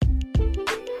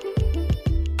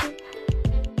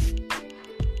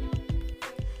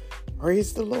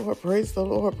Praise the Lord, praise the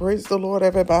Lord, praise the Lord,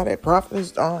 everybody. Prophet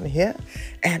is Dawn here,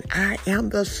 and I am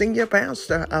the senior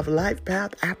pastor of Life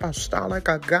Path Apostolic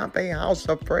Agape House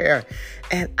of Prayer,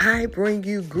 and I bring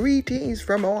you greetings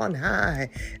from on high.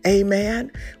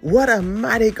 Amen. What a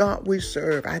mighty God we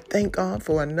serve. I thank God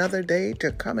for another day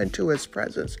to come into His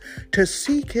presence, to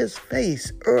seek His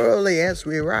face early as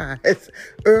we rise,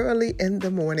 early in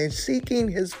the morning, seeking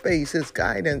His face, His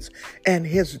guidance, and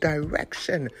His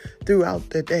direction throughout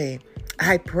the day.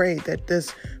 I pray that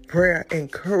this prayer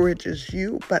encourages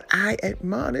you, but I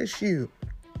admonish you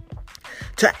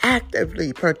to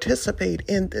actively participate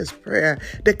in this prayer.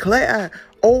 Declare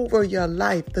over your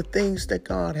life the things that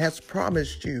God has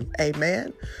promised you.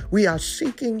 Amen. We are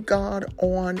seeking God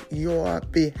on your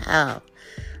behalf.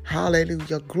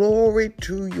 Hallelujah. Glory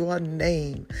to your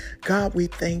name. God, we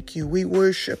thank you. We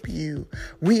worship you.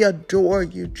 We adore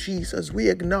you, Jesus. We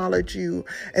acknowledge you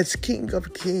as King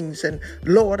of Kings and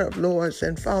Lord of Lords.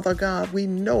 And Father God, we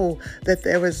know that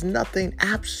there is nothing,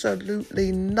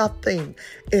 absolutely nothing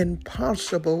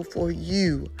impossible for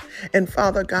you. And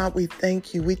Father God, we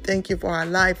thank you. We thank you for our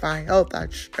life, our health, our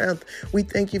strength. We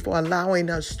thank you for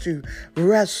allowing us to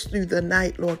rest through the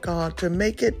night, Lord God, to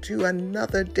make it to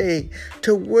another day,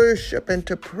 to worship and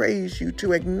to praise you,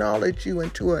 to acknowledge you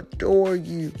and to adore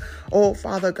you. Oh,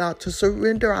 Father God, to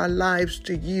surrender our lives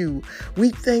to you.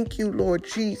 We thank you, Lord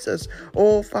Jesus.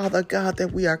 Oh, Father God,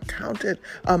 that we are counted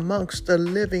amongst the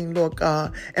living, Lord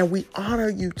God, and we honor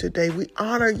you today. We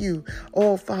honor you.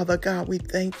 Oh, Father God, we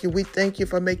thank you. We thank you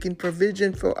for making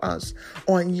provision for us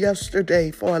on yesterday,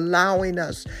 for allowing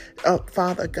us,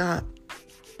 Father God,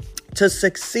 to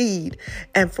succeed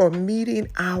and for meeting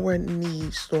our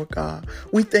needs, Lord God.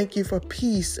 We thank you for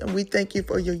peace and we thank you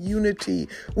for your unity.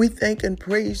 We thank and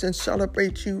praise and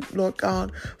celebrate you, Lord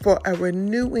God, for a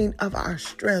renewing of our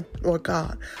strength, Lord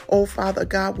God. Oh, Father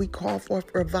God, we call forth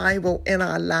revival in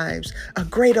our lives, a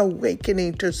great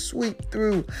awakening to sweep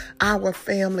through our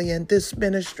family and this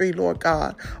ministry, Lord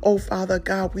God. Oh, Father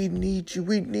God, we need you.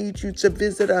 We need you to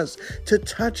visit us, to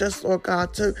touch us, Lord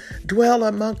God, to dwell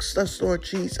amongst us, Lord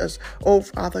Jesus. Oh,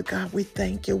 Father God, we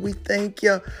thank you. We thank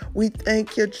you. We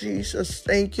thank you, Jesus.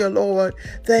 Thank you, Lord.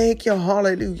 Thank you.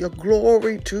 Hallelujah.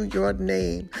 Glory to your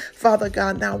name. Father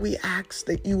God, now we ask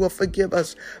that you will forgive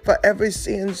us for every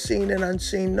sin, seen and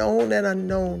unseen, known and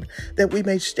unknown, that we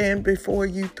may stand before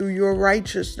you through your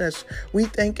righteousness. We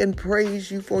thank and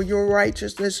praise you for your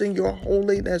righteousness and your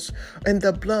holiness and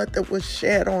the blood that was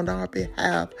shed on our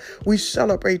behalf. We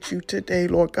celebrate you today,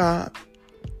 Lord God.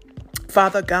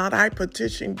 Father God, I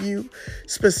petition you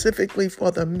specifically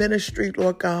for the ministry,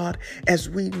 Lord God, as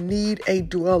we need a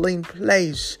dwelling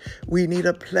place. We need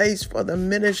a place for the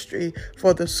ministry,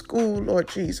 for the school, Lord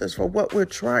Jesus, for what we're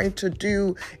trying to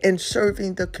do in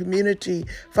serving the community.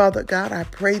 Father God, I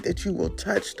pray that you will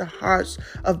touch the hearts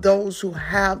of those who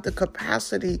have the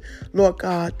capacity, Lord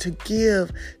God, to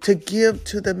give to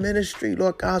the ministry,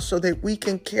 Lord God, so that we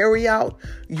can carry out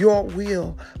your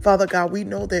will. Father God, we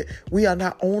know that we are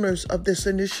not owners of this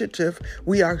initiative.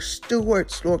 We are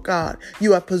stewards, Lord God.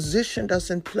 You have positioned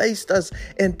us and placed us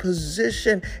in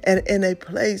position and in a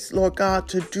place, Lord God,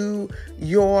 to do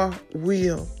your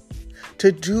will.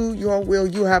 To do your will.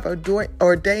 You have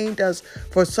ordained us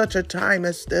for such a time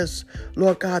as this,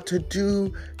 Lord God, to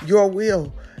do your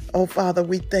will. Oh, Father,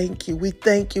 we thank you. We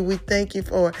thank you. We thank you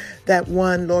for that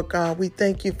one, Lord God. We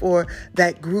thank you for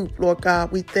that group, Lord God.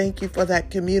 We thank you for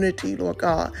that community, Lord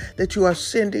God, that you are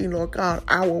sending, Lord God,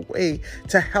 our way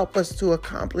to help us to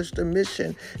accomplish the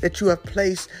mission that you have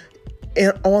placed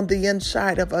on the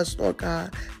inside of us, Lord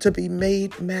God, to be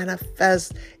made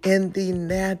manifest in the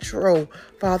natural.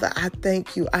 Father, I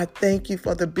thank you. I thank you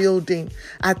for the building.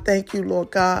 I thank you,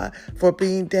 Lord God, for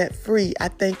being debt free. I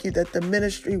thank you that the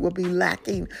ministry will be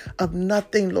lacking of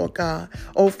nothing, Lord God.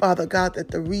 Oh, Father God,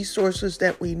 that the resources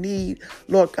that we need,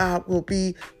 Lord God, will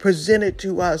be presented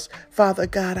to us. Father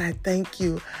God, I thank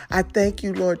you. I thank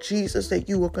you, Lord Jesus, that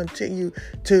you will continue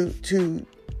to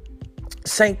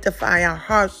sanctify our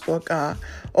hearts, Lord God.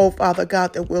 Oh, Father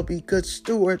God, that we'll be good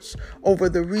stewards over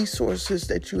the resources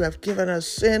that you have given us.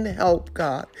 Send help,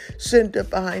 God. Send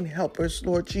divine helpers,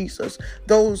 Lord Jesus.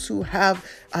 Those who have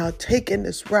taken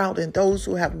this route and those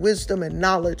who have wisdom and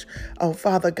knowledge, oh,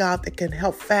 Father God, that can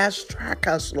help fast track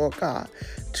us, Lord God,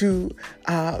 to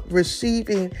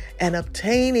receiving and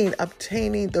obtaining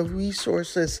the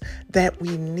resources that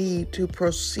we need to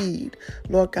proceed.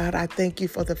 Lord God, I thank you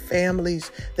for the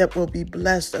families that will be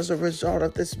blessed as a result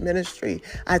of this ministry.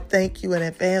 I thank you in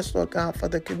advance, Lord God, for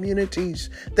the communities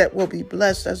that will be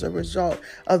blessed as a result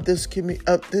of this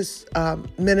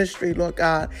ministry, Lord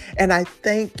God. And I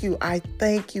thank you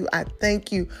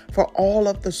for all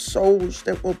of the souls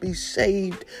that will be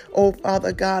saved, oh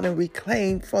Father God, and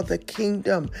reclaimed for the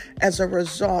kingdom as a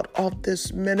result of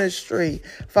this ministry.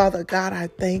 Father God, I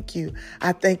thank you.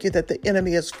 I thank you that the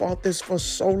enemy has fought this for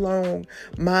so long.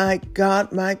 My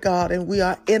God, and we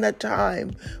are in a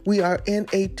time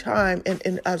and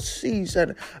in a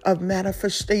season of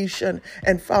manifestation.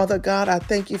 And Father God, I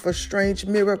thank you for strange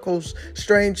miracles,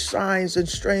 strange signs, and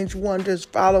strange wonders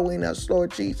following us,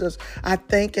 Lord Jesus. I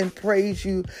thank and praise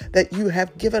you that you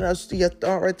have given us the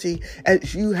authority,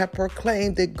 as you have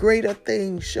proclaimed that greater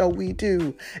things shall we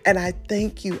do. And I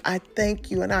thank you,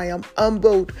 and I am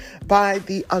humbled by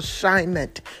the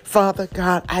assignment. Father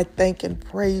God, I thank and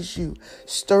praise you.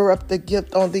 Stir up the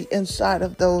gift on the inside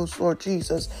of those, Lord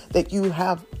Jesus, that you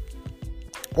have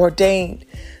ordained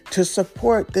to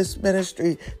support this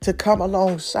ministry, to come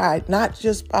alongside, not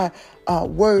just by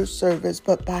word service,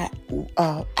 but by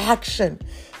action.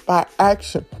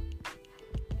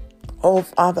 Oh,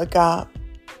 Father God,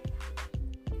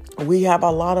 we have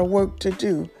a lot of work to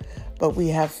do, but we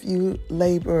have few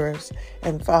laborers.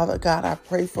 And Father God, I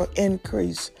pray for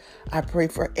increase. I pray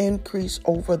for increase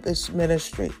over this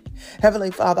ministry. Heavenly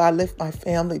Father, I lift my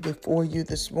family before you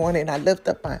this morning. I lift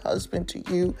up my husband to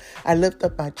you. I lift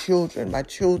up my children,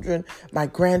 my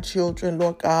grandchildren,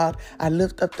 Lord God. I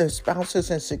lift up their spouses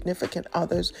and significant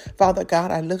others. Father God,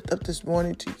 I lift up this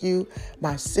morning to you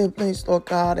my siblings, Lord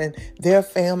God, and their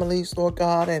families, Lord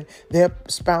God, and their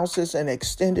spouses and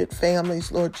extended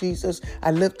families, Lord Jesus.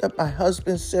 I lift up my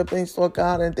husband's siblings, Lord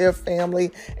God, and their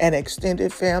family and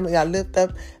extended family. I lift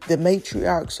up the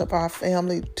matriarchs of our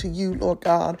family to you, Lord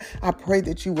God. I pray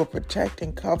that you will protect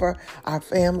and cover our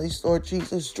families, Lord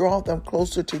Jesus. Draw them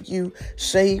closer to you.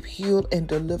 Save, heal, and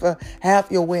deliver.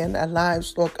 Have your way in their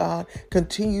lives, Lord God.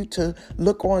 Continue to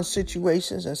look on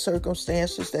situations and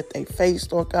circumstances that they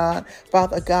face, Lord God.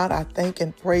 Father God, I thank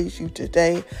and praise you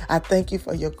today. I thank you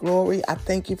for your glory. I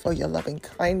thank you for your loving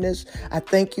kindness. I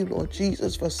thank you, Lord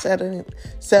Jesus, for settling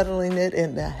it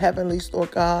in the heavenlies,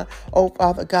 Lord God. Oh,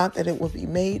 Father God, that it will be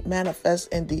made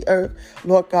manifest in the earth,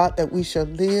 Lord God, that we shall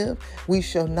live, we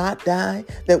shall not die,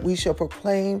 that we shall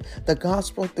proclaim the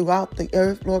gospel throughout the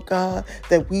earth, Lord God,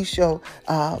 that we shall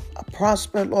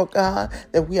prosper, Lord God,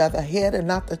 that we are the head and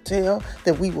not the tail,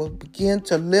 that we will begin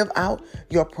to live out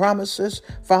your promises.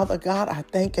 Father God, I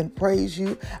thank and praise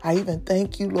you. I even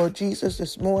thank you, Lord Jesus,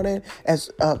 this morning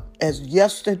as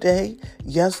yesterday,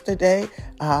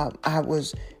 I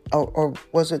was or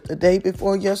was it the day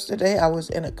before yesterday? I was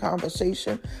in a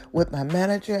conversation with my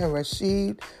manager and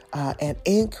received an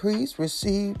increase,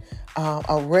 received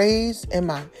a raise in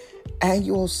my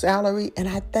annual salary. And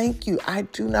I thank you. I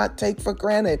do not take for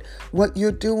granted what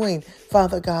you're doing,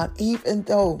 Father God, even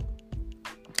though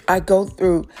I go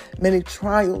through many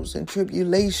trials and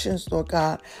tribulations, Lord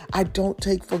God. I don't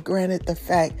take for granted the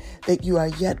fact that you are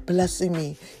yet blessing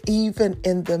me, even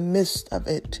in the midst of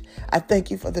it. I thank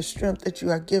you for the strength that you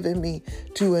are giving me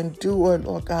to endure,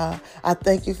 Lord God. I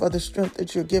thank you for the strength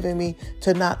that you're giving me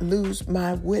to not lose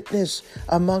my witness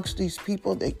amongst these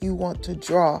people that you want to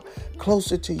draw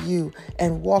closer to you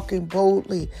and walking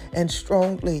boldly and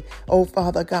strongly, oh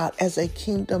Father God, as a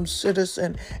kingdom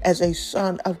citizen, as a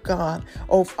son of God.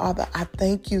 Oh Father, I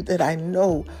thank you that I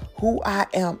know who I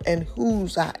am and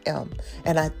whose I am.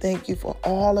 And I thank you for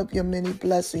all of your many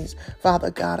blessings.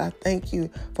 Father God, I thank you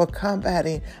for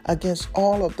combating against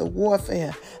all of the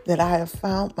warfare that I have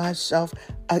found myself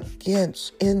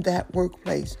against in that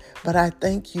workplace. But I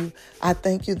thank you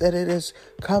that it has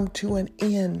come to an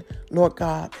end, Lord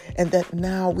God, and that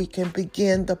now we can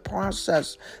begin the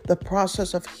process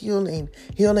of healing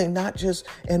not just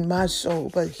in my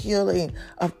soul, but healing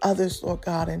of others, Lord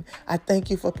God. And I thank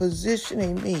you for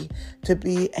positioning me to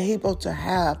be able to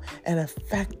have an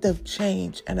effective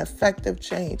change in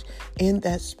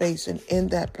that space and in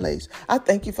that place. I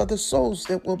thank you for the souls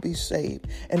that will be saved.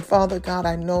 And Father God,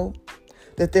 I know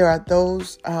that there are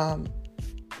those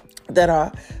that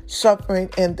are suffering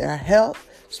in their health,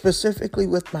 specifically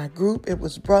with my group. It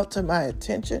was brought to my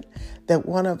attention that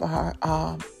one of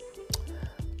our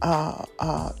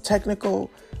technical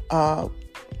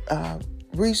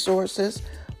resources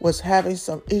was having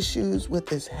some issues with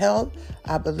his health.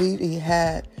 I believe he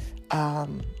had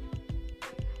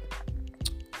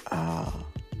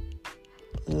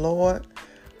Lord,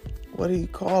 what do you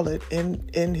call it,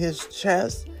 in his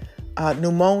chest,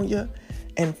 pneumonia.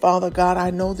 And Father God, I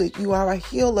know that you are a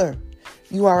healer.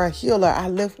 You are a healer. I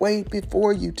lift Wade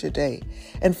before you today.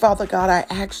 And Father God, I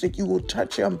ask that you will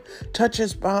touch him, touch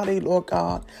his body, Lord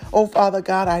God. Oh, Father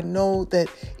God, I know that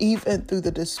even through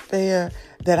the despair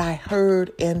that I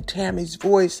heard in Tammy's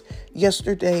voice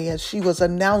yesterday as she was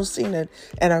announcing it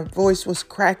and her voice was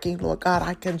cracking, Lord God,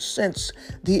 I can sense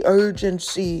the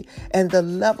urgency and the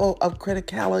level of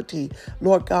criticality,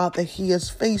 Lord God, that he is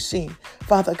facing.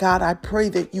 Father God, I pray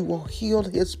that you will heal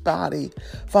his body.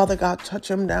 Father God,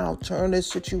 touch him now. Turn his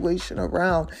situation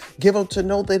around. Give him to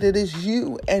know that it is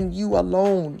you and you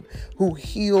alone who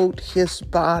healed his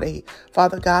body.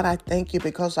 Father God, I thank you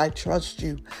because I trust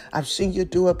you. I've seen you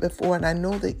do it before, and I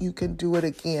know that you can do it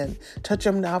again. Touch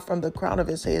him now from the crown of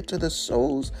his head to the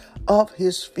soles of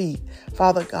his feet.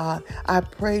 Father God, I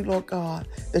pray, Lord God,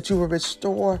 that you will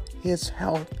restore his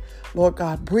health. Lord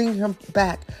God, bring him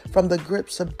back from the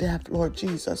grips of death, Lord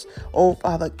Jesus. Oh,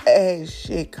 Father,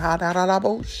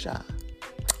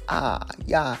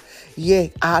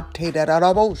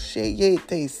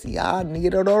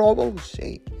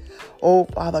 oh,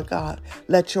 Father God,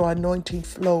 let your anointing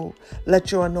flow.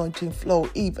 Let your anointing flow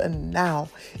even now,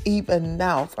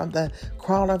 from the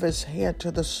crown of his head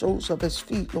to the soles of his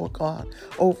feet, Lord God.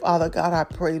 Oh, Father God, I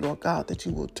pray, Lord God, that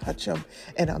you will touch him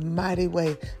in a mighty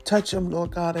way. Touch him, Lord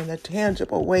God, in a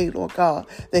tangible way, Lord God,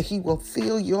 that he will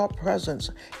feel your presence.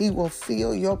 He will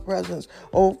feel your presence.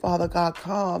 Oh, Father God,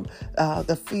 calm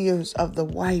the fears of the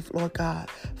wife, Lord God.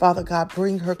 Father God,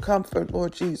 bring her comfort,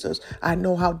 Lord Jesus. I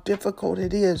know how difficult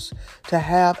it is to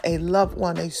have a loved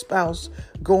one, a spouse,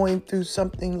 going through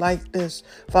something like this.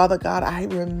 Father God, I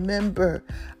remember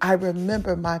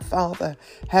my father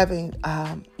having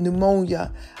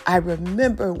pneumonia. I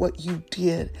remember what you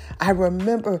did. I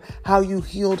remember how you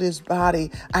healed his body.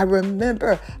 I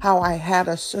remember how I had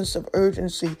a sense of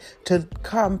urgency to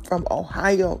come from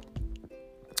Ohio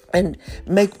and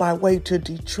make my way to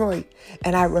Detroit.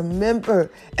 And I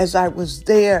remember as I was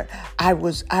there, I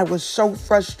was so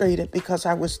frustrated because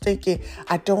I was thinking,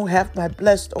 I don't have my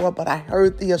blessed oil, but I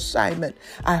heard the assignment.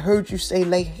 I heard you say,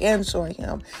 lay hands on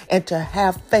him and to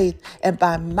have faith, and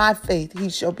by my faith, he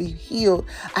shall be healed.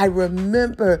 I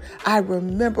remember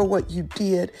what you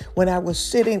did when I was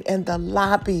sitting in the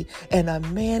lobby and a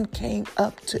man came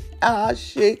up to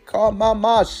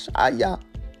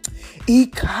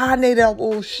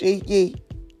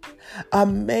a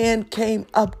man came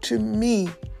up to me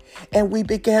and we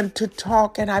began to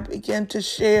talk, and I began to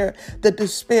share the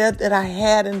despair that I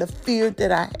had and the fear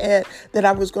that I had that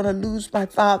I was going to lose my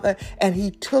father. And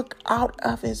he took out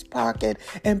of his pocket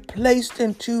and placed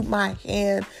into my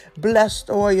hand blessed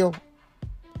oil.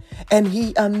 And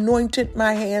he anointed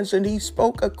my hands, and he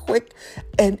spoke a quick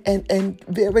and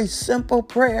very simple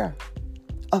prayer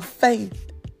of faith.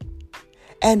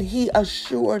 And he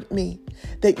assured me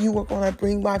that you were going to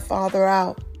bring my father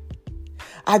out.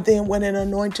 I then went and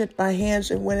anointed my hands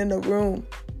and went in the room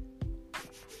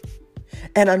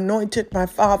and anointed my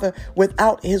father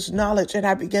without his knowledge. And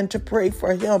I began to pray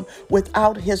for him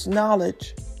without his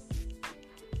knowledge.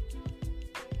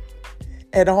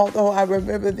 And although I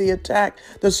remember the attack,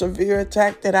 the severe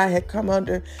attack that I had come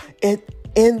under in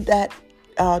that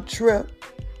trip,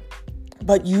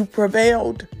 but you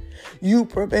prevailed. You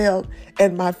prevailed,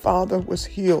 and my father was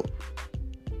healed.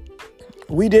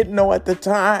 We didn't know at the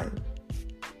time,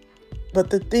 but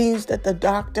the things that the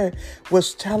doctor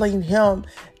was telling him,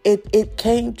 it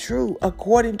came true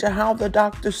according to how the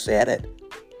doctor said it.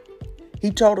 He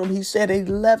told him, he said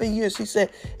 11 years. He said,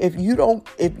 if you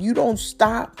don't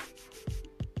stop,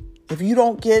 if you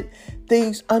don't get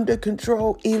things under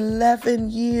control,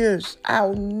 11 years.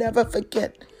 I'll never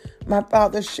forget my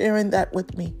father sharing that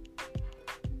with me.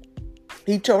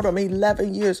 He told him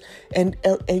 11 years and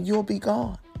you'll be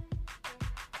gone.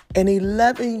 And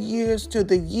 11 years to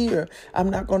the year, I'm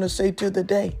not going to say to the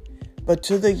day, but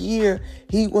to the year,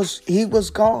 he was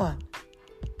gone.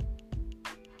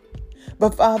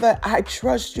 But Father, I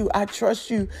trust you. I trust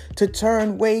you to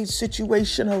turn Wade's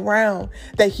situation around,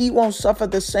 that he won't suffer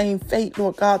the same fate,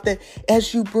 Lord God, that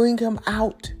as you bring him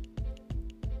out,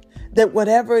 that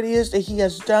whatever it is that he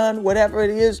has done, whatever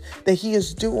it is that he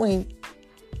is doing,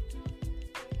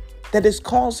 that is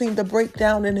causing the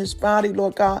breakdown in his body,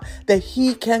 Lord God, that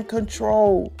he can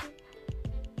control.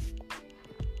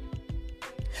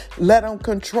 Let him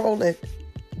control it.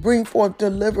 Bring forth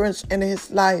deliverance in his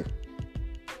life.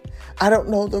 I don't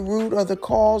know the root or the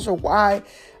cause or why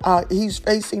he's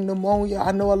facing pneumonia.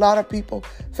 I know a lot of people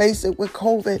face it with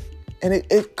COVID, and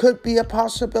it could be a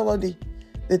possibility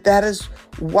that is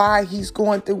why he's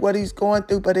going through what he's going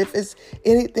through. But if it's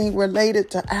anything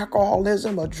related to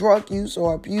alcoholism or drug use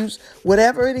or abuse,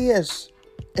 whatever it is,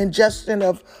 ingestion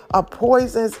of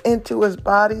poisons into his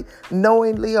body,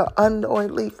 knowingly or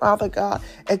unknowingly, Father God,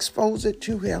 expose it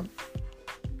to him.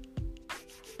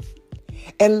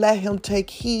 And let him take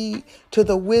heed to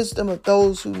the wisdom of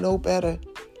those who know better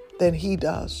than he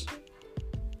does.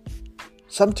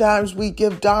 Sometimes we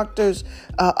give doctors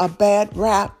a bad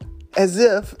rap as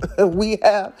if we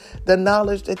have the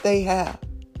knowledge that they have.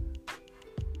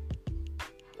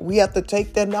 We have to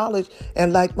take their knowledge,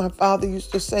 and like my father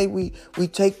used to say, we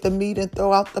take the meat and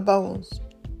throw out the bones.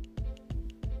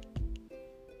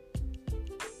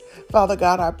 Father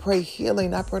God, I pray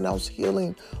healing. I pronounce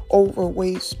healing over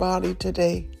Wade's body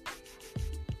today.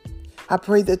 I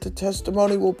pray that the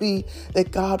testimony will be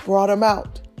that God brought him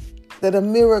out, that a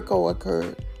miracle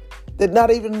occurred, that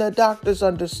not even the doctors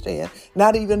understand,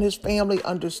 not even his family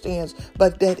understands,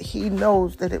 but that he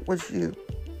knows that it was you.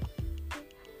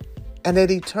 And that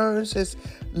he turns his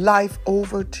life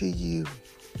over to you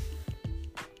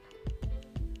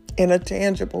in a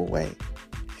tangible way,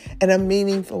 in a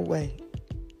meaningful way,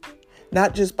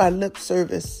 not just by lip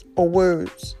service or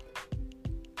words,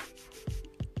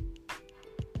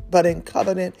 but in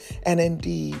covenant and in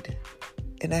deed,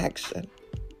 in action.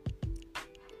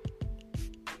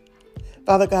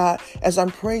 Father God, as I'm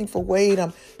praying for Wade,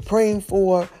 I'm praying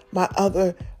for my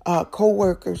other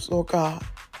co-workers, Lord God,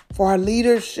 for our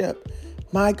leadership.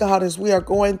 My God, as we are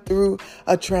going through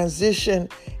a transition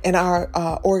in our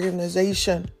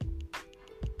organization,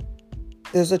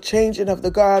 there's a changing of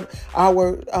the guard.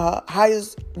 Our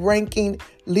highest ranking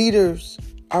leaders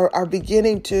are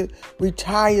beginning to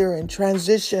retire and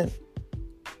transition.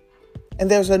 And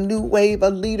there's a new wave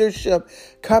of leadership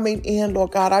coming in,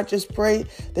 Lord God. I just pray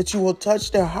that you will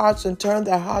touch their hearts and turn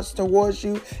their hearts towards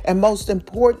you. And most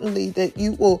importantly, that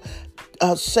you will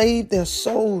save their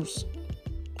souls.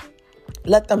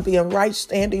 Let them be in right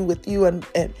standing with you and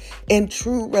in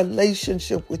true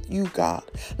relationship with you, God.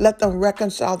 Let them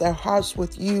reconcile their hearts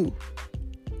with you.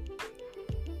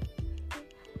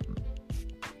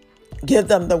 Give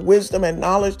them the wisdom and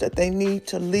knowledge that they need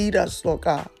to lead us, Lord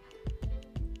God.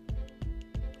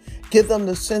 Give them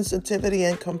the sensitivity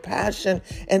and compassion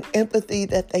and empathy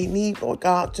that they need, Lord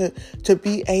God, to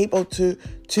be able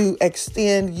to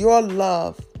extend your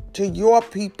love to your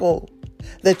people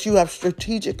that you have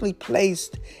strategically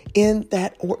placed in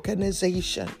that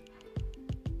organization.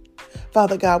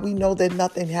 Father God, we know that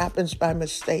nothing happens by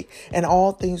mistake, and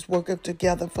all things work up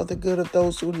together for the good of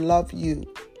those who love you.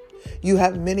 You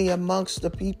have many amongst the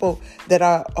people that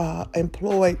are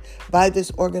employed by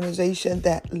this organization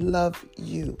that love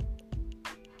you.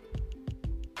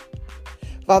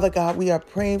 Father God, we are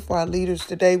praying for our leaders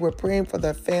today. We're praying for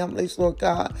their families, Lord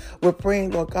God. We're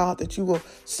praying, Lord God, that you will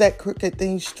set crooked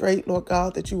things straight, Lord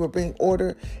God, that you will bring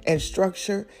order and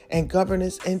structure and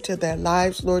governance into their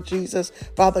lives, Lord Jesus.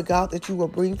 Father God, that you will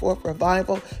bring forth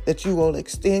revival, that you will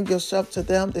extend yourself to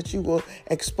them, that you will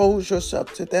expose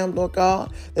yourself to them, Lord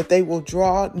God, that they will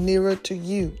draw nearer to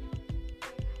you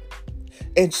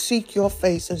and seek your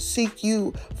face and seek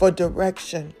you for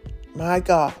direction, my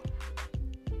God.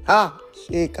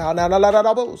 Father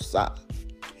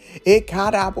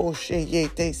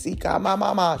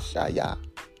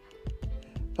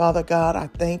God, I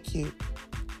thank you.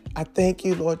 I thank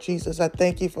you, Lord Jesus. I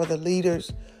thank you for the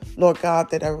leaders, Lord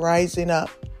God, that are rising up.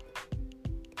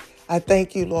 I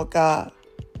thank you, Lord God.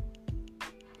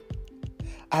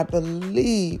 I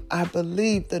believe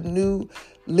the new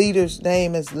leader's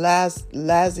name is Laszlo.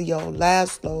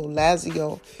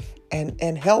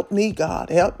 And help me, God,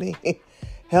 help me.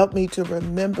 Help me to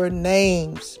remember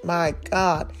names. My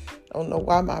God, I don't know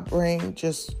why my brain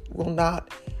just will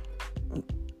not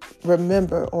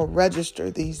remember or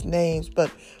register these names. But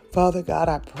Father God,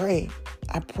 I pray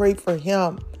for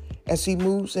him as he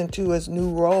moves into his new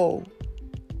role.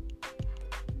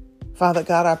 Father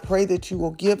God, I pray that you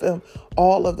will give him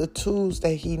all of the tools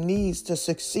that he needs to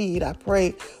succeed. I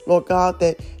pray, Lord God,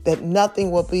 that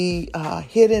nothing will be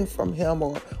hidden from him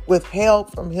or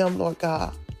withheld from him, Lord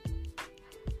God.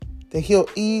 That he'll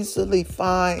easily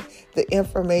find the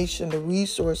information, the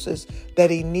resources that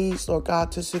he needs, Lord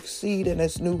God, to succeed in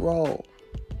his new role.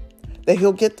 That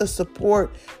he'll get the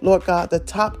support, Lord God, the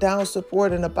top-down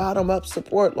support and the bottom-up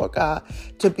support, Lord God,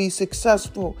 to be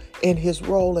successful in his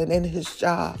role and in his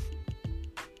job.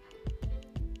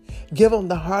 Give him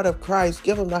the heart of Christ.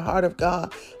 Give him the heart of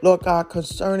God, Lord God,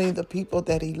 concerning the people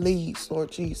that he leads,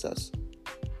 Lord Jesus.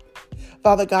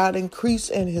 Father God, increase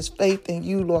in his faith in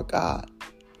you, Lord God.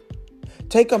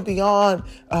 Take him beyond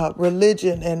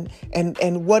religion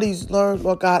and what he's learned,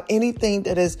 Lord God. Anything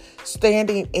that is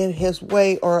standing in his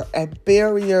way or a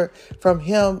barrier from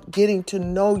him getting to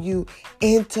know you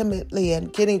intimately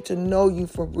and getting to know you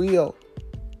for real.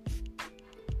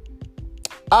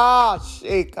 Ah,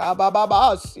 shake.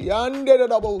 Abababasi.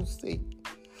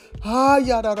 Ah,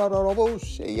 ya da da da da bo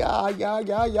she. Ya ya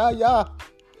ya ya ya.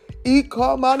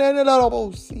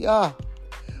 Ikamanenerabosi. Ah.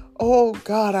 Oh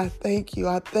God, I thank you.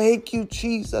 I thank you,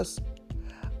 Jesus.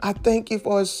 I thank you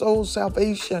for his soul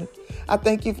salvation. I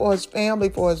thank you for his family,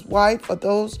 for his wife, for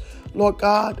those, Lord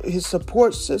God, his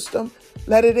support system.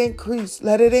 Let it increase.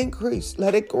 Let it increase.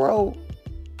 Let it grow.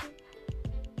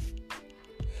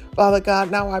 Father God,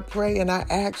 now I pray and I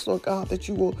ask, Lord God, that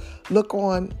you will look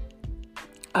on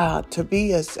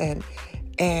Tobias and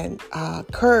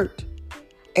Kurt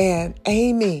and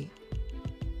Amy.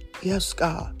 Yes,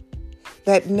 God.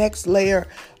 That next layer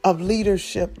of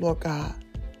leadership, Lord God.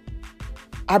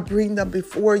 I bring them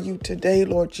before you today,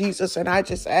 Lord Jesus, and I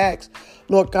just ask,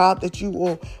 Lord God, that you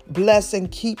will bless and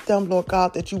keep them, Lord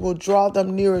God, that you will draw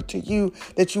them nearer to you,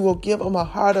 that you will give them a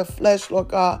heart of flesh, Lord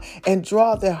God, and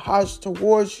draw their hearts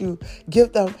towards you.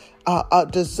 Give them a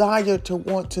desire to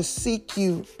want to seek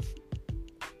you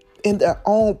in their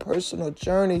own personal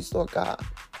journeys, Lord God.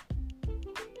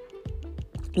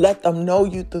 Let them know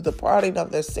you through the parting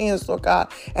of their sins, Lord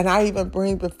God. And I even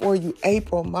bring before you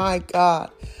April, my God.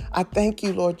 I thank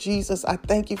you, Lord Jesus. I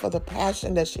thank you for the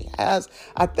passion that she has.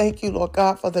 I thank you, Lord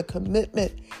God, for the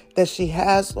commitment that she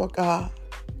has, Lord God.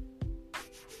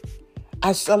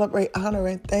 I celebrate, honor,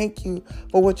 and thank you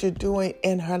for what you're doing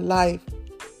in her life,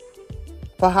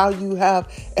 for how you have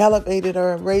elevated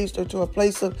her and raised her to a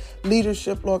place of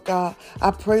leadership, Lord God.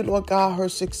 I pray, Lord God, her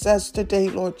success today,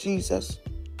 Lord Jesus.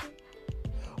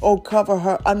 Oh, cover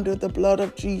her under the blood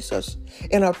of Jesus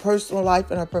in her personal life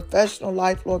and her professional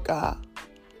life, Lord God.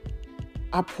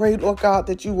 I pray, Lord God,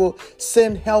 that you will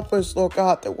send helpers, Lord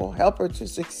God, that will help her to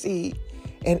succeed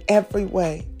in every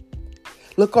way.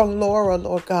 Look on Laura,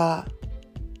 Lord God,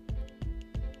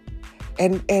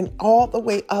 and all the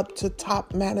way up to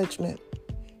top management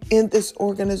in this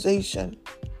organization.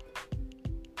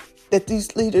 That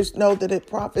these leaders know that it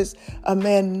profits a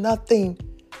man nothing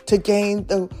to gain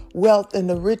the wealth and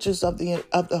the riches of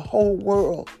the whole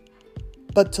world,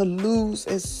 but to lose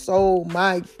his soul.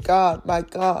 My God, my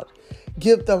God.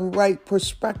 Give them right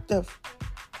perspective.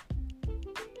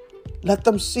 Let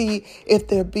them see if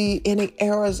there be any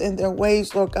errors in their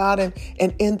ways, Lord God, and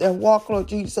in their walk, Lord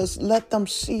Jesus. Let them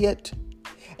see it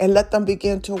and let them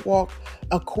begin to walk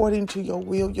according to your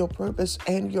will, your purpose,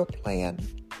 and your plan.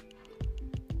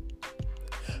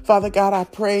 Father God, I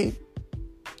pray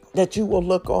that you will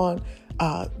look on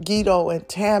Guido and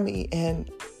Tammy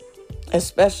and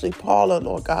especially Paula,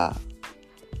 Lord God.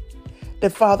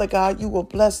 That, Father God, you will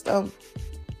bless them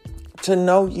to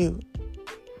know you.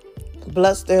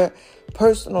 Bless their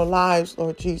personal lives,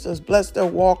 Lord Jesus. Bless their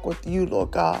walk with you,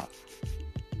 Lord God.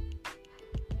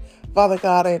 Father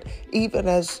God, and even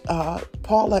as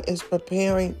Paula is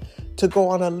preparing to go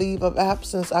on a leave of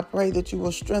absence, I pray that you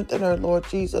will strengthen her, Lord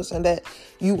Jesus, and that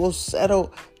you will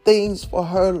settle things for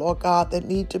her, Lord God, that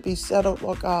need to be settled,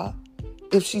 Lord God.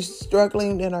 If she's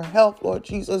struggling in her health, Lord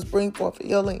Jesus, bring forth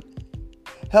healing.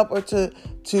 Help her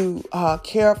to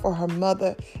care for her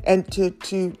mother and to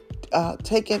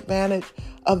take advantage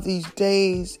of these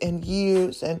days and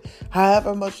years and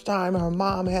however much time her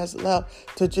mom has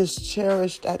left to just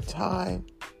cherish that time.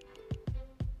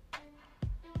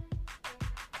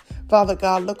 Father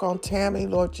God, look on Tammy,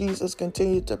 Lord Jesus.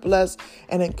 Continue to bless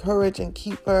and encourage and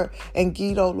keep her. And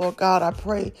Guido, Lord God, I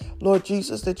pray, Lord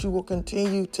Jesus, that you will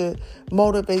continue to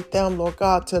motivate them, Lord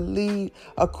God, to lead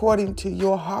according to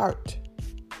your heart.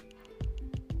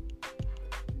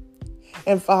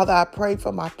 And Father, I pray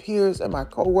for my peers and my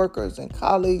co-workers and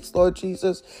colleagues, Lord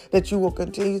Jesus, that you will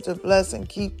continue to bless and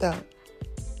keep them.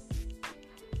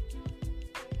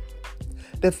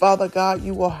 That, Father God,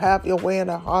 you will have your way in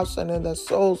their hearts and in their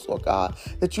souls, Lord God,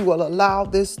 that you will allow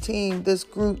this team, this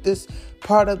group, this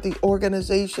part of the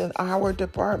organization, our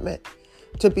department,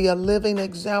 to be a living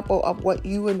example of what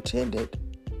you intended.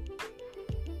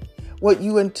 What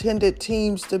you intended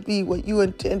teams to be, what you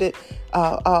intended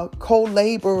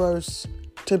co-laborers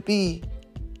to be.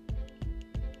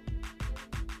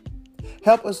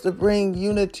 Help us to bring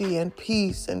unity and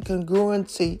peace and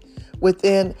congruency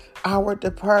within our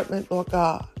department, Lord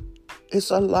God. It's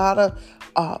a lot of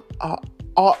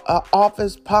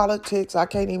office politics. I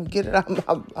can't even get it out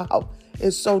of my mouth.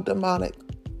 It's so demonic.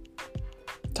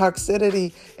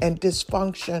 Toxicity and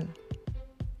dysfunction.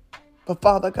 But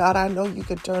Father God, I know you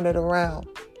can turn it around.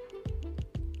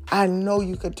 I know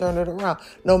you can turn it around.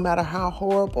 No matter how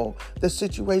horrible the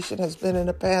situation has been in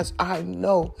the past, I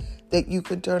know that you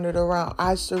can turn it around.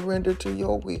 I surrender to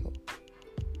your will.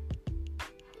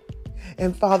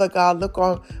 And Father God, look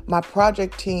on my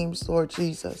project teams, Lord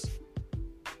Jesus.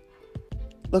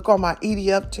 Look on my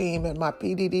EDF team and my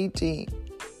PDD team.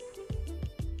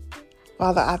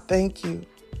 Father, I thank you.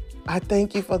 I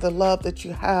thank you for the love that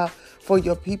you have for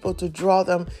your people to draw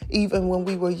them. Even when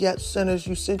we were yet sinners,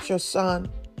 you sent your son.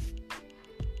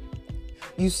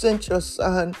 You sent your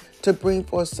son to bring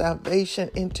forth salvation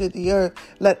into the earth.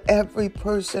 Let every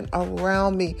person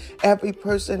around me, every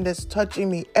person that's touching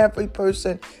me, every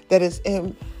person that is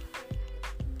that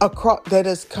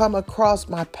has come across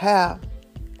my path,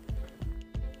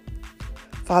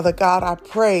 Father God, I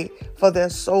pray for their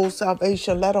soul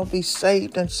salvation. Let them be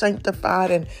saved and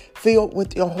sanctified and filled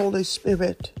with your Holy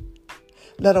Spirit.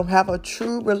 Let them have a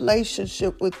true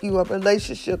relationship with you, a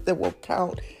relationship that will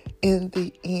count in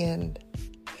the end.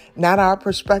 Not our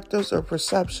perspectives or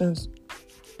perceptions.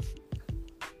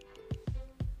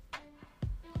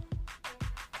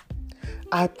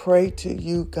 I pray to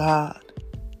you, God,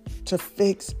 to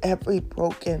fix every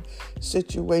broken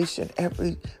situation,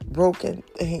 every broken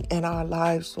thing in our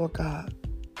lives, Lord God.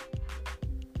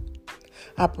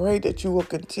 I pray that you will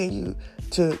continue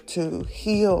to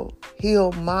heal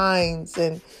minds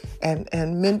and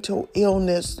mental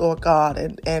illness, Lord God,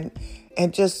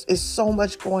 and just is so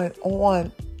much going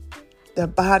on. Their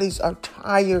bodies are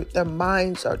tired, their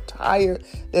minds are tired,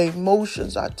 their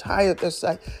emotions are tired,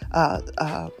 their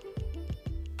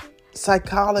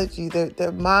psychology,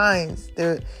 their minds,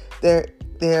 their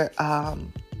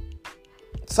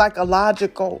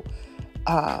psychological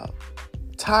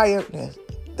tiredness.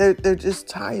 They're just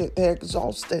tired. They're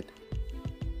exhausted.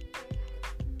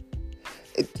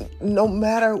 No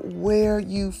matter where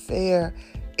you fare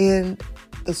in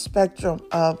the spectrum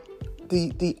of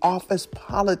the office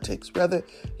politics, whether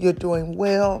you're doing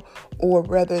well or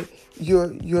whether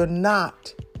you're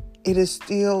not, it is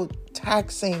still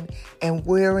taxing and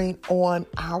wearing on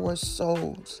our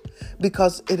souls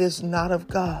because it is not of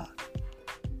God.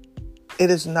 It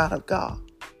is not of God.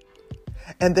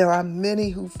 And there are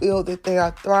many who feel that they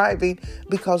are thriving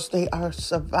because they are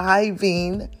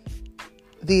surviving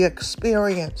the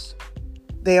experience.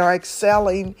 They are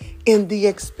excelling in the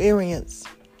experience.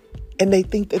 And they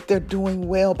think that they're doing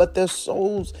well, but their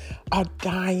souls are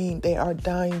dying. They are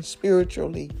dying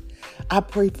spiritually. I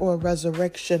pray for a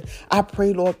resurrection. I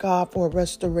pray, Lord God, for a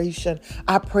restoration.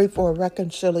 I pray for a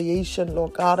reconciliation,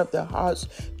 Lord God, of their hearts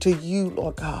to you,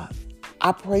 Lord God.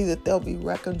 I pray that they'll be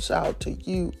reconciled to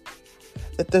you,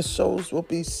 that their souls will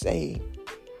be saved.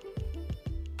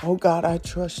 Oh God, I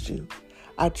trust you.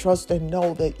 I trust and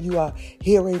know that you are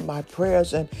hearing my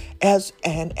prayers and as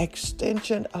an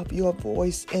extension of your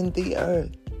voice in the earth.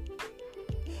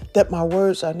 That my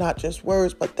words are not just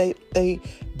words, but they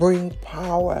bring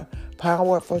power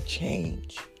for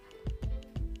change.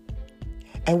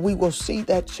 And we will see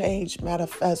that change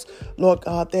manifest. Lord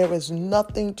God, there is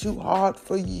nothing too hard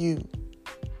for you.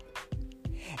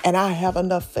 And I have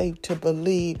enough faith to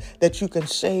believe that you can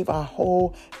save our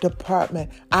whole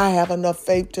department. I have enough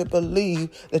faith to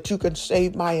believe that you can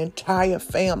save my entire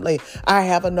family. I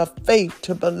have enough faith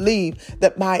to believe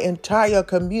that my entire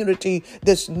community,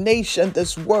 this nation,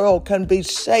 this world can be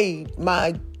saved.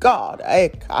 My God.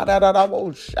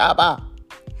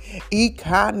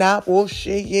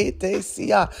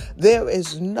 There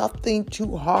is nothing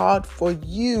too hard for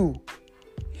you.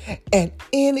 And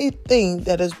anything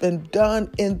that has been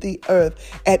done in the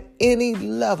earth at any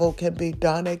level can be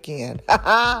done again.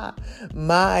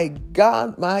 My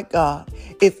God, my God.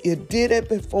 If you did it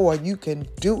before, you can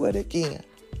do it again.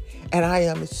 And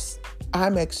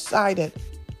I'm excited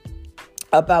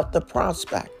about the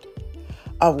prospect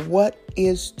of what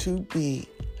is to be.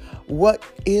 What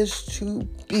is to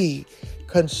be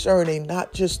concerning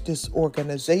not just this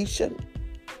organization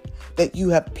that you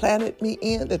have planted me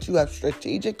in, that you have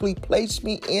strategically placed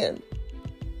me in,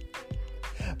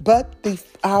 but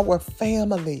our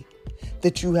family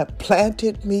that you have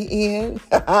planted me in,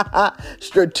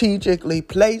 strategically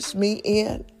placed me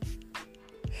in,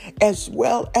 as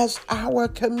well as our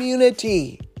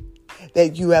community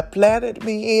that you have planted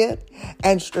me in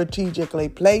and strategically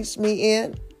placed me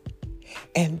in,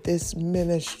 and this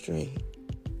ministry.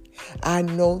 I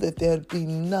know that there'll be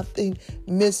nothing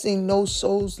missing, no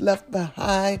souls left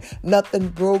behind, nothing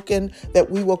broken,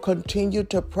 that we will continue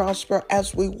to prosper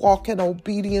as we walk in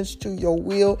obedience to your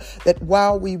will, that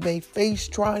while we may face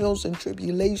trials and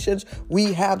tribulations,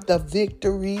 we have the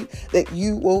victory, that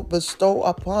you will bestow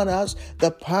upon us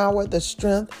the power, the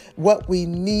strength, what we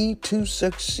need to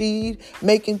succeed,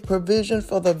 making provision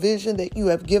for the vision that you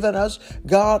have given us.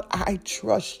 God, I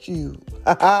trust you.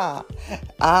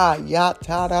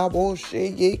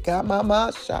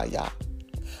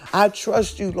 I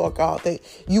trust you, Lord God, that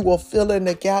you will fill in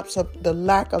the gaps of the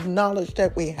lack of knowledge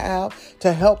that we have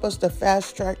to help us to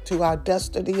fast track to our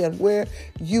destiny and where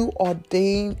you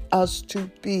ordained us to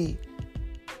be.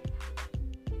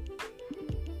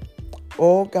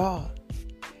 Oh God,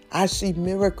 I see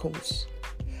miracles.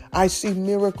 I see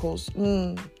miracles.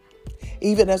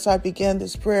 Even as I began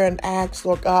this prayer and asked,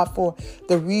 Lord God, for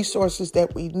the resources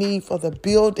that we need for the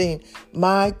building,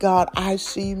 my God, I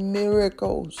see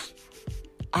miracles.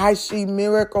 I see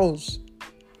miracles.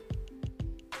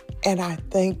 And I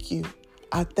thank you.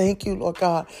 I thank you, Lord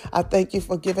God. I thank you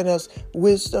for giving us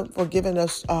wisdom, for giving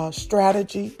us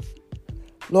strategy.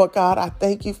 Lord God, I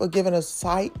thank you for giving us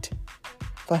sight,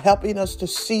 for helping us to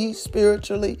see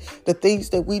spiritually the things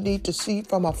that we need to see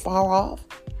from afar off,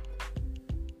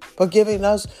 for giving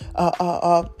us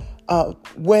a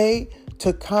way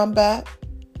to combat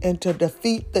and to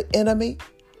defeat the enemy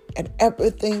and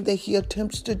everything that he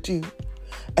attempts to do.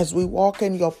 As we walk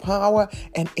in your power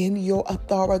and in your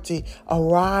authority,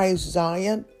 arise,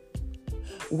 Zion.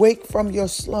 Wake from your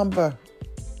slumber.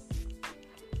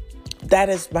 That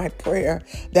is my prayer.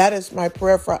 That is my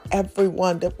prayer for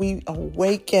everyone, that we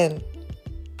awaken.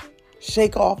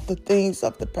 Shake off the things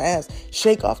of the past.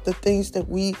 Shake off the things that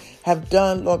we have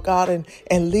done, Lord God,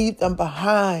 and leave them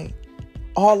behind.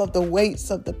 All of the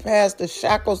weights of the past, the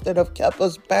shackles that have kept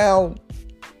us bound.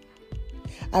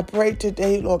 I pray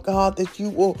today, Lord God, that you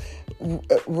will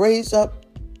raise up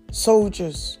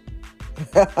soldiers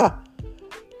that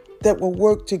will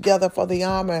work together for the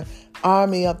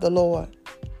army of the Lord.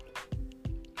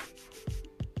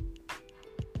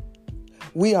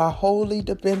 We are wholly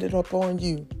dependent upon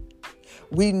you.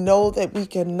 We know that we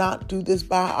cannot do this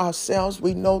by ourselves.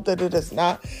 We know that it is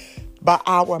not by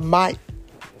our might,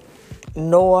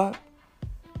 nor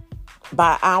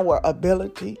by our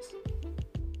abilities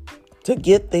to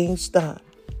get things done.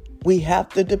 We have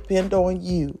to depend on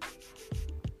you.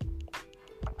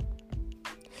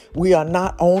 We are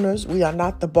not owners. We are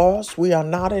not the boss. We are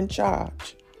not in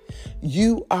charge.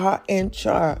 You are in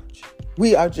charge.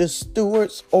 We are just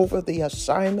stewards over the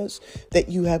assignments that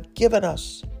you have given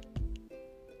us.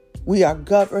 We are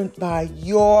governed by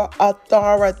your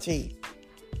authority.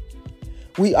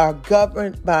 We are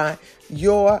governed by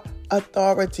your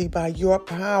authority, by your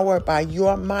power, by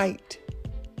your might.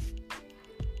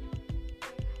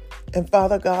 And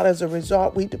Father God, as a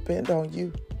result, we depend on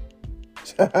you.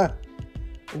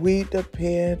 We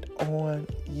depend on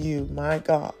you, my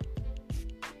God.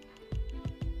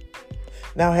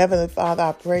 Now, Heavenly Father,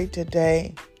 I pray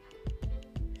today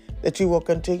that you will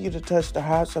continue to touch the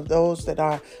hearts of those that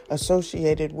are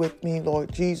associated with me,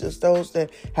 Lord Jesus, those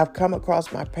that have come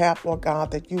across my path, Lord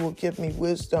God, that you will give me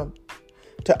wisdom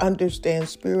to understand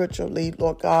spiritually,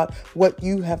 Lord God, what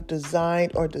you have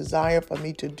designed or desire for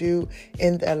me to do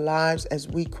in their lives as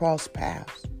we cross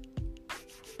paths.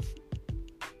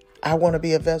 I want to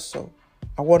be a vessel.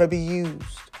 I want to be used.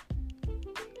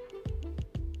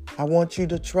 I want you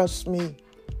to trust me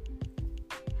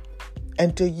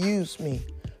and to use me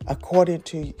according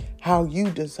to how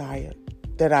you desire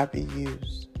that I be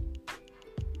used.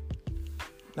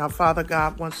 Now, Father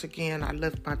God, once again, I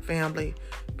lift my family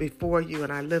before you,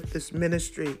 and I lift this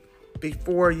ministry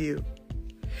before you.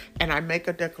 And I make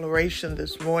a declaration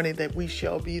this morning that we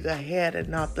shall be the head and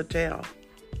not the tail.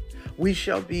 We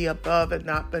shall be above and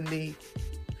not beneath.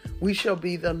 We shall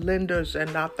be the lenders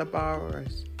and not the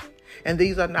borrowers. And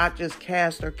these are not just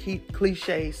cast or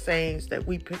cliche sayings that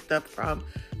we picked up from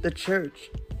the church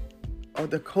or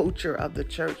the culture of the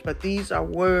church, but these are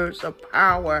words of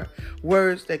power,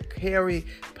 words that carry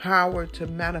power to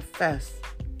manifest.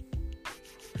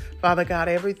 Father God,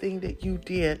 everything that you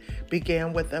did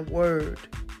began with a word.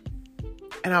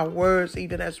 And our words,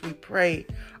 even as we pray,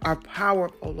 are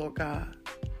powerful, Lord God.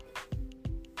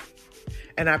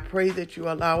 And I pray that you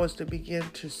allow us to begin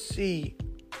to see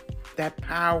that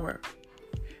power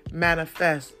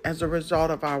manifest as a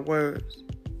result of our words.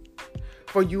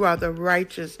 For you are the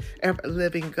righteous,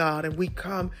 ever-living God, and we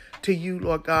come to you,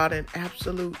 Lord God, in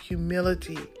absolute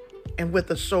humility and with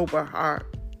a sober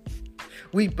heart.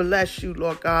 We bless you,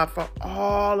 Lord God, for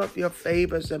all of your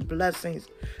favors and blessings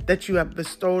that you have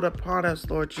bestowed upon us,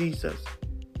 Lord Jesus.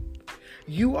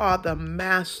 You are the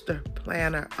master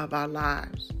planner of our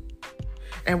lives,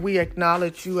 and we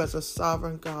acknowledge you as a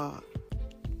sovereign God.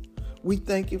 We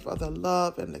thank you for the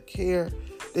love and the care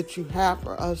that you have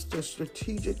for us to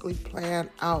strategically plan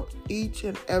out each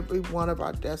and every one of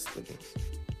our destinies.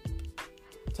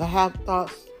 To have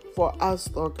thoughts for us,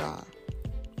 Lord God.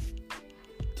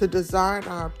 To design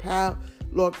our path,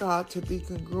 Lord God, to be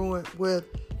congruent with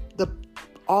the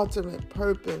ultimate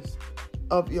purpose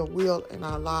of your will in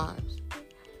our lives.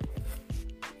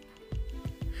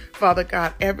 Father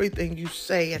God, everything you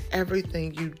say and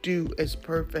everything you do is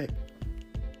perfect.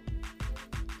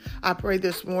 I pray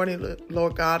this morning,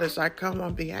 Lord God, as I come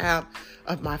on behalf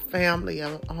of my family,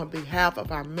 on behalf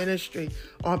of our ministry,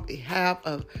 on behalf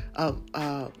of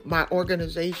my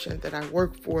organization that I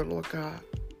work for, Lord God.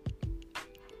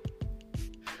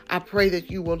 I pray that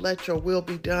you will let your will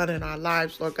be done in our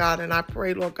lives, Lord God. And I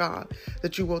pray, Lord God,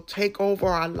 that you will take over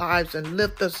our lives and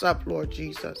lift us up, Lord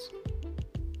Jesus.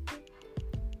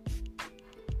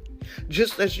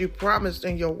 Just as you promised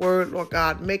in your word, Lord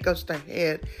God, make us the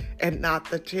head and not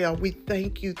the tail. We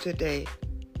thank you today.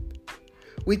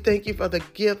 We thank you for the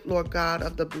gift, Lord God,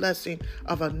 of the blessing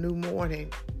of a new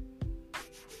morning.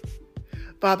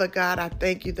 Father God, I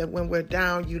thank you that when we're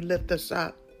down, you lift us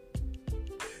up.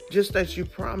 Just as you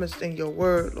promised in your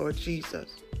word, Lord Jesus.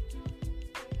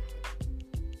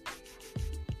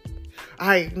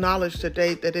 I acknowledge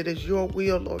today that it is your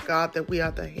will, Lord God, that we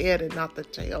are the head and not the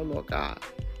tail, Lord God.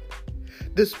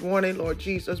 This morning, Lord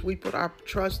Jesus, we put our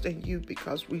trust in you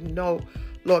because we know,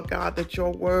 Lord God, that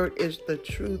your word is the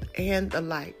truth and the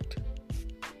light.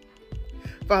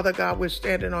 Father God, we're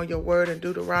standing on your word in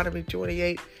Deuteronomy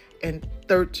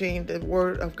 28:13. The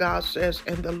word of God says,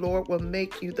 and the Lord will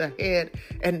make you the head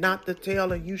and not the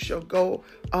tail, and you shall go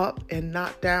up and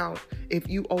not down if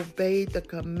you obey the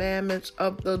commandments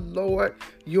of the Lord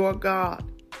your God,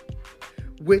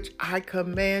 which I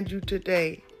command you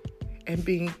today, and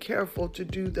being careful to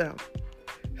do them.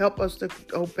 Help us to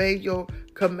obey your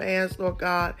commands, Lord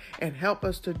God, and help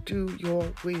us to do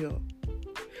your will.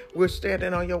 We're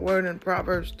standing on your word in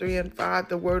Proverbs 3:5.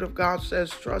 The word of God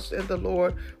says, trust in the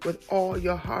Lord with all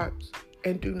your hearts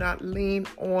and do not lean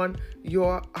on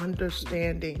your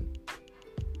understanding,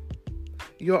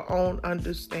 your own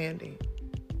understanding.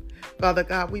 Father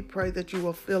God, we pray that you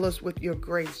will fill us with your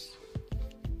grace.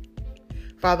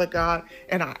 Father God,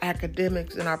 in our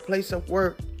academics, in our place of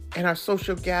work, in our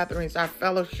social gatherings, our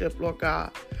fellowship, Lord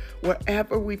God,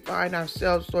 wherever we find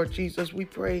ourselves, Lord Jesus, we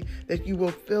pray that you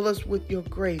will fill us with your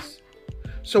grace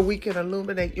so we can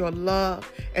illuminate your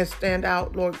love and stand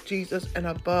out, Lord Jesus, and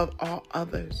above all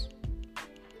others.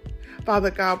 Father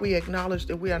God, we acknowledge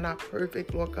that we are not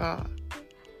perfect, Lord God.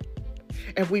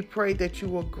 And we pray that you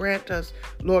will grant us,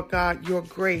 Lord God, your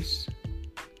grace.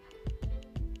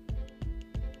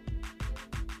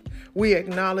 We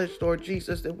acknowledge, Lord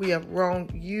Jesus, that we have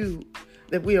wronged you,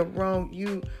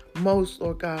 most,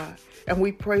 Lord God. And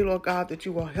we pray, Lord God, that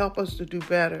you will help us to do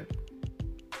better.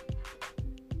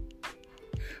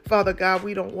 Father God,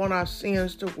 we don't want our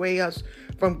sins to weigh us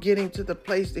from getting to the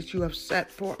place that you have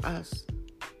set for us.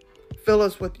 Fill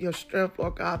us with your strength,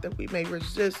 Lord God, that we may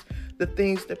resist the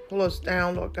things that pull us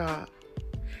down, Lord God,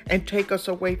 and take us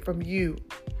away from you.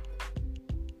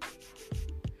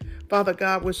 Father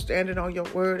God, we're standing on your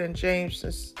word in James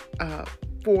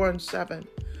 4:7.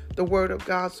 The word of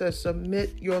God says,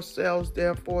 submit yourselves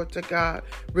therefore to God.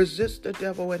 Resist the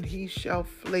devil and he shall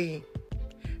flee.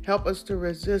 Help us to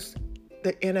resist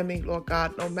the enemy, Lord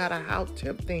God, no matter how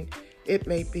tempting it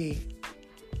may be.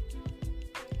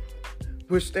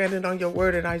 We're standing on your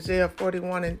word in Isaiah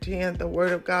 41:10. The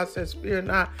word of God says, fear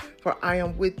not, for I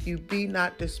am with you. Be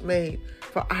not dismayed,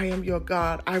 for I am your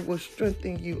God. I will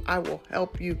strengthen you. I will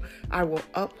help you. I will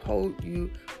uphold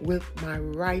you with my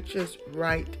righteous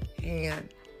right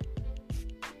hand.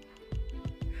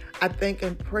 I thank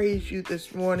and praise you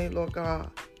this morning, Lord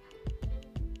God,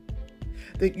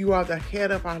 that you are the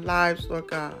head of our lives, Lord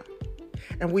God.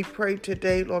 And we pray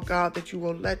today, Lord God, that you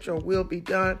will let your will be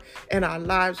done in our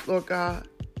lives, Lord God,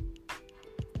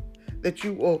 that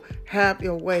you will have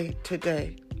your way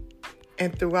today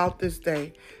and throughout this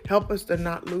day. Help us to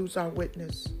not lose our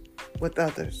witness with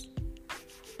others.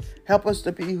 Help us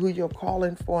to be who you're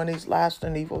calling for in these last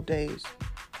and evil days,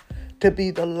 to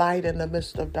be the light in the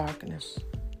midst of darkness.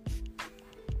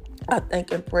 I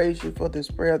thank and praise you for this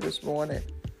prayer this morning.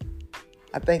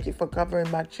 I thank you for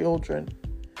covering my children.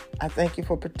 I thank you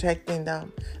for protecting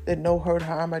them, that no hurt,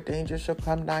 harm, or danger shall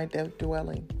come nigh their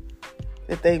dwelling,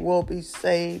 that they will be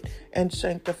saved and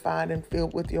sanctified and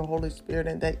filled with your Holy Spirit,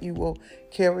 and that you will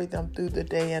carry them through the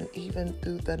day and even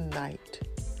through the night,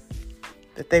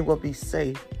 that they will be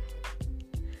safe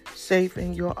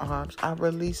in your arms. I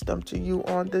release them to you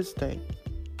on this day.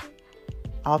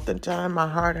 Oftentimes, my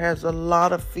heart has a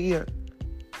lot of fear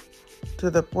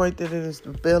to the point that it is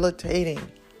debilitating.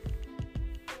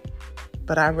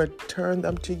 But I return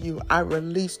them to you. I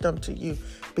release them to you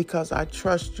because I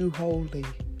trust you wholly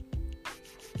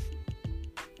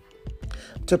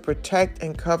to protect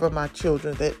and cover my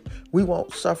children, that we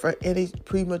won't suffer any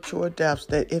premature deaths,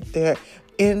 that if they're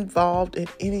involved in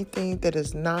anything that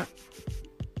is not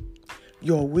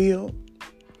your will,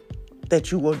 that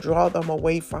you will draw them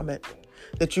away from it,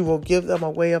 that you will give them a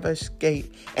way of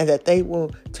escape, and that they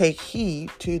will take heed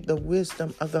to the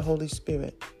wisdom of the Holy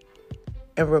Spirit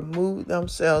and remove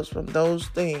themselves from those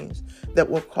things that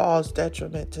will cause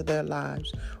detriment to their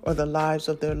lives or the lives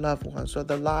of their loved ones or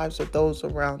the lives of those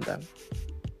around them.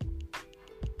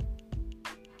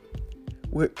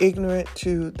 We're ignorant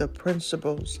to the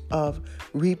principles of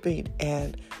reaping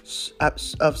and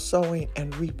of sowing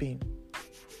and reaping.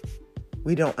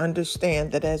 We don't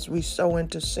understand that as we sow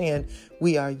into sin,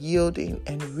 we are yielding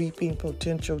and reaping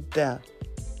potential death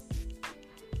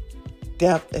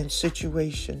in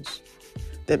situations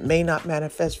that may not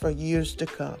manifest for years to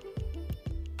come.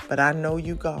 But I know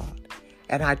you, God,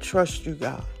 and I trust you,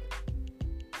 God,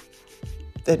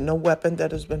 that no weapon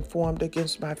that has been formed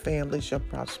against my family shall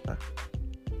prosper.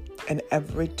 And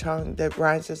every tongue that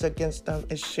rises against them,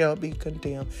 it shall be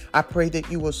condemned. I pray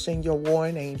that you will send your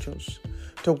warring angels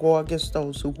to war against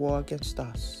those who war against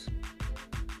us,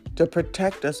 to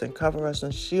protect us and cover us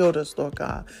and shield us, Lord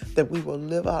God, that we will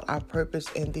live out our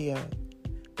purpose in the earth,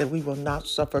 that we will not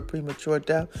suffer premature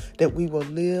death, that we will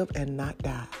live and not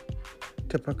die,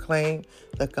 to proclaim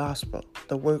the gospel,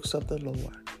 the works of the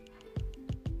Lord.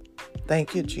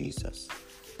 Thank you, Jesus.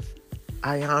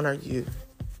 I honor you.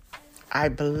 I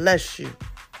bless you.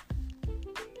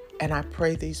 And I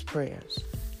pray these prayers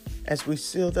as we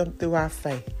seal them through our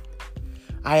faith.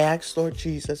 I ask, Lord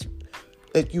Jesus,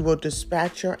 that you will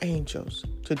dispatch your angels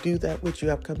to do that which you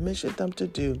have commissioned them to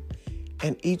do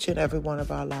in each and every one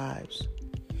of our lives.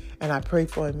 And I pray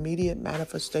for immediate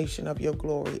manifestation of your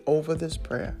glory over this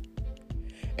prayer.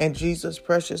 In Jesus'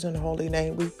 precious and holy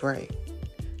name we pray.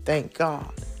 Thank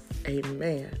God.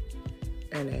 Amen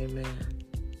and amen.